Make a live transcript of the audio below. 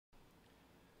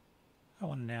I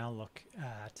want to now look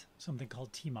at something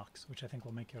called Tmux, which I think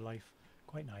will make your life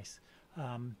quite nice.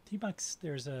 Tmux,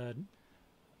 there's an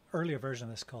earlier version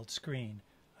of this called Screen.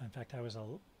 In fact, I was a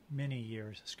many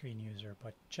years Screen user,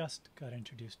 but just got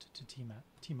introduced to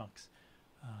Tmux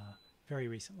very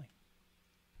recently.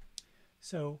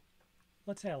 So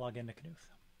let's say I log into Knuth.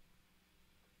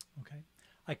 Okay,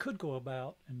 I could go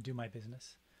about and do my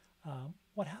business.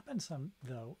 What happens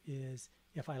though is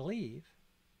if I leave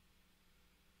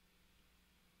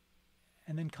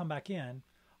and then come back in,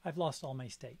 I've lost all my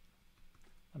state.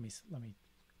 Let me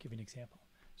give you an example.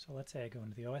 So let's say I go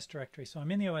into the OS directory. So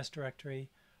I'm in the OS directory,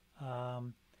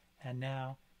 and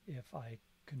now if I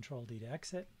Control D to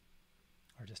exit,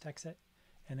 or just exit,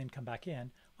 and then come back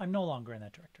in, I'm no longer in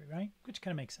that directory, right? Which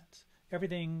kind of makes sense.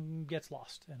 Everything gets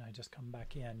lost, and I just come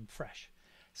back in fresh.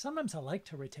 Sometimes I like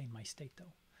to retain my state,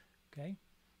 though. Okay,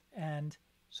 and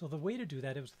so the way to do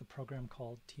that is the program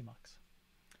called Tmux.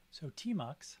 So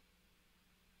Tmux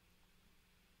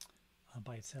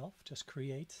by itself just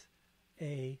creates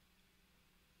a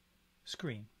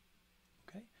screen.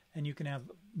 Okay, and you can have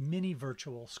mini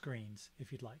virtual screens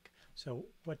if you'd like. So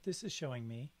what this is showing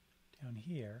me down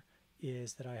here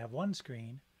is that I have one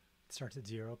screen. It starts at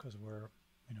 0 because we're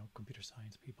computer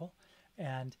science people,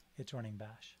 and it's running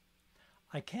bash.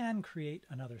 I can create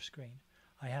another screen.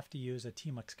 I have to use a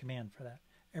Tmux command for that.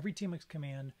 Every Tmux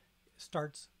command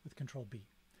starts with Control B.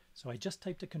 So I just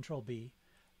typed a Control B.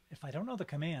 If I don't know the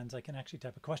commands, I can actually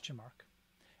type a question mark,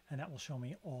 and that will show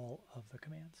me all of the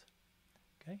commands.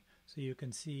 Okay, so you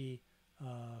can see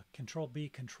Control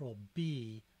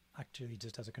B actually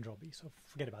just does a Control B, so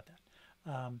forget about that.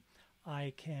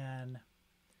 I can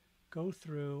go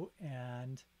through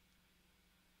and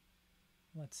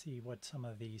let's see what some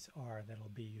of these are that'll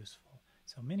be useful.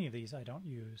 So many of these I don't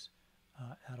use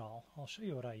at all. I'll show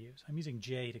you what I use. I'm using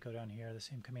J to go down here, the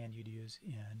same command you'd use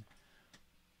in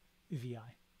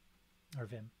VI or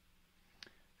Vim.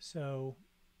 So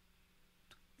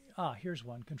here's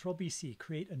one, Control BC,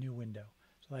 create a new window.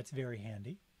 So that's very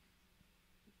handy.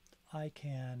 I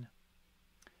can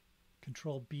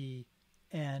Control B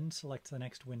N, select the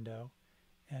next window,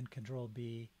 and Control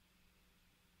B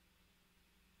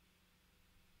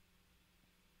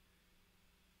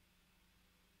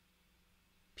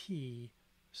P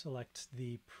selects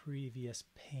the previous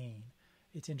pane.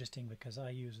 It's interesting because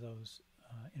I use those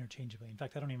interchangeably. In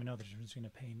fact, I don't even know the difference between a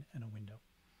pane and a window.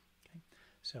 Okay,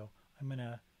 so I'm going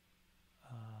to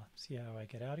see how I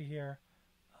get out of here.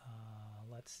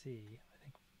 Let's see.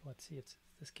 Let's see. It's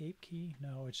the escape key.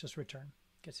 No, it's just return.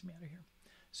 Gets me out of here.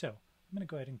 So I'm going to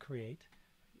go ahead and create.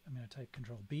 I'm going to type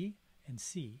Control B and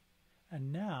C,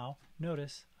 and now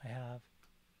notice I have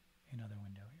another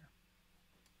window here.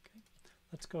 Okay,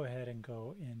 let's go ahead and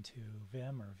go into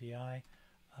Vim or VI.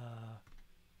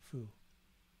 Foo.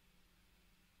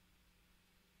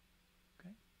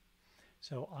 Okay,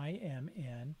 so I am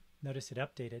in. Notice it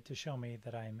updated to show me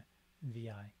that I'm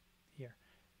VI here.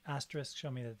 Asterisk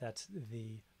show me that that's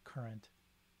the current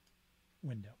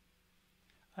window.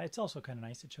 It's also kind of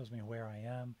nice. It shows me where I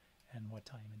am and what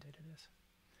time and date it is.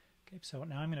 Okay, so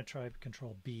now I'm going to try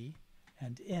Control B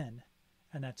and N,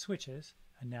 and that switches,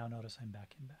 and now notice I'm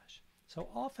back in bash. So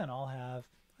often I'll have,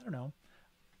 I don't know,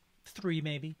 3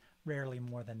 maybe, rarely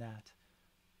more than that,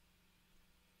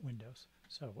 windows.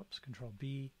 So whoops, Control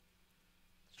B,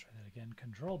 let's try that again,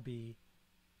 Control B,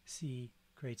 C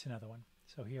creates another one.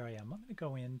 So here I am. I'm going to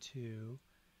go into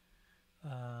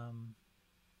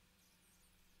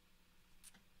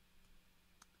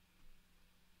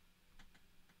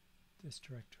this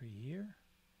directory here.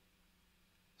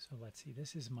 So let's see,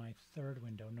 this is my third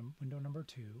window, window number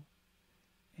 2,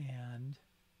 and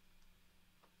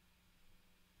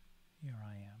here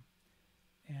I am.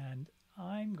 And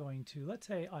I'm going to, let's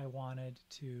say I wanted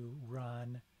to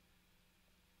run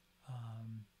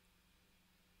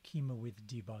Kima with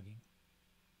debugging.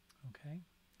 Okay,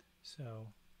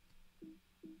 so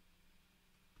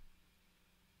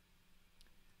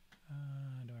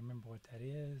do I remember what that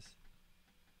is?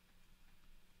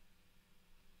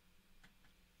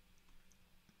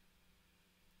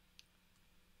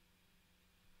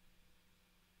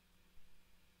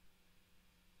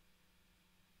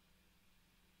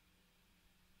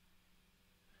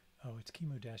 Oh, it's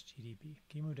chemo-gdb,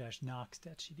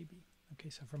 chemo-nox.gdb. Okay,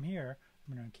 so from here,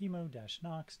 I'm going to run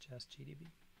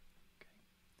chemo-nox.gdb. Okay,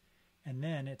 and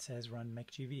then it says run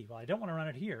makegv. Well, I don't want to run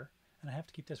it here, and I have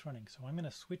to keep this running. So I'm going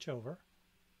to switch over.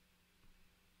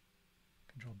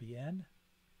 Control BN.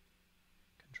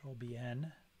 Control BN.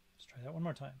 Let's try that one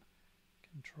more time.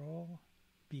 Control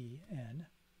BN.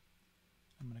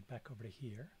 I'm going to back over to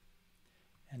here,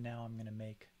 and now I'm going to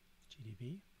make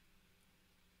GDB.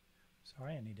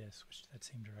 Sorry, I need to switch to that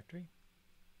same directory.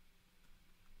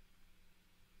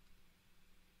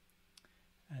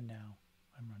 And now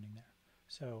I'm running there.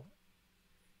 So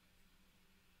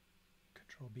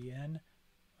Control BN.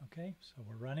 Okay, so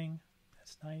we're running.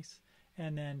 That's nice.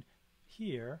 And then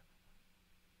here,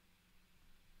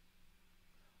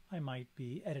 I might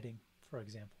be editing, for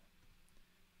example.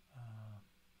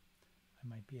 I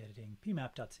might be editing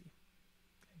pmap.c,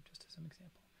 okay, just as an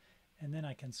example. And then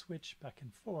I can switch back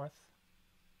and forth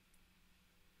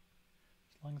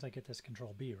as long as I get this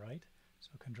Control B, right? So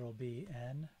Control B,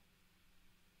 N.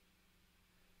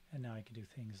 And now I can do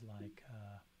things like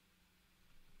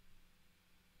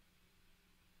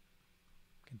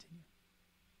continue.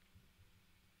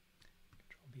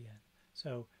 Control BN.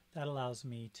 So that allows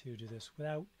me to do this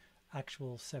without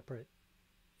actual separate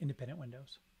independent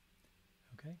windows.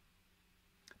 Okay.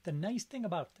 The nice thing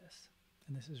about this,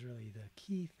 and this is really the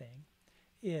key thing,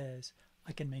 is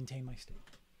I can maintain my state.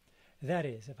 That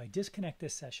is, if I disconnect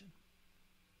this session,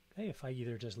 okay, if I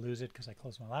either just lose it because I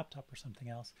close my laptop or something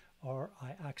else, or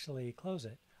I actually close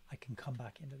it, I can come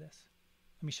back into this.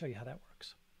 Let me show you how that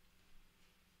works.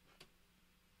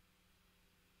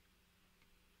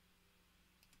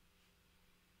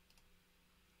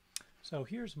 So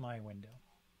here's my window,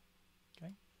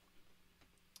 okay?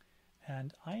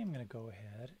 And I am going to go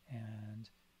ahead and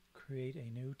create a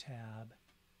new tab.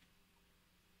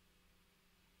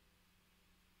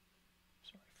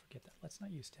 Sorry, forget that. Let's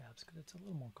not use tabs because it's a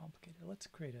little more complicated. Let's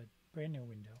create a brand new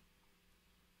window.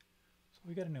 So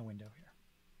we got a new window here.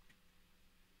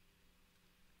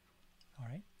 All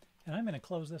right, and I'm going to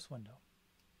close this window.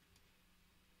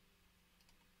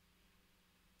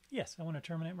 Yes, I want to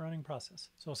terminate my running process.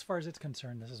 So as far as it's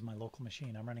concerned, this is my local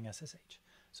machine. I'm running SSH.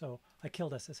 So I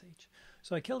killed SSH.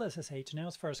 So I killed SSH. Now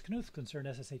as far as Knuth's concerned,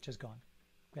 SSH is gone.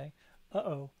 Okay.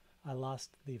 Uh-oh, I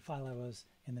lost the file I was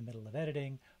in the middle of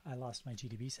editing. I lost my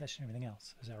GDB session, everything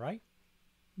else. Is that right?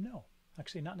 No,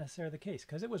 actually not necessarily the case.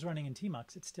 Because it was running in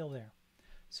Tmux, it's still there.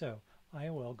 So I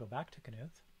will go back to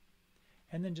Knuth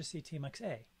and then just see Tmux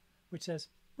A, which says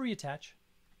reattach.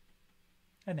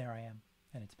 And there I am.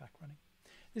 And it's back running.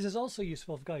 This is also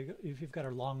useful if you've got a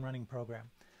long-running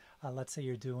program. Let's say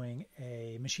you're doing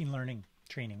a machine learning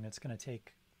training that's going to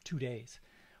take 2 days.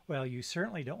 Well, you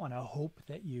certainly don't want to hope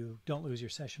that you don't lose your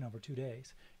session over 2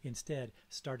 days. Instead,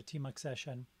 start a Tmux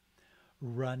session,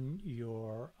 run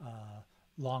your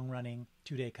long-running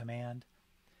 2-day command,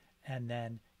 and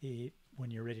then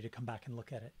when you're ready to come back and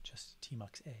look at it, just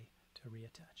Tmux A to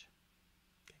reattach.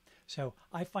 Okay. So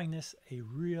I find this a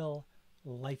real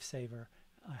lifesaver.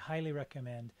 I highly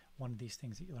recommend one of these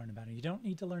things that you learn about. And you don't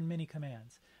need to learn many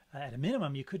commands. At a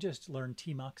minimum, you could just learn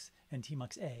Tmux and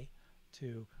Tmux A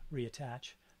to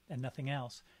reattach and nothing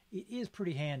else. It is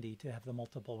pretty handy to have the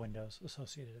multiple windows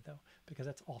associated though, because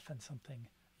that's often something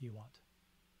you want.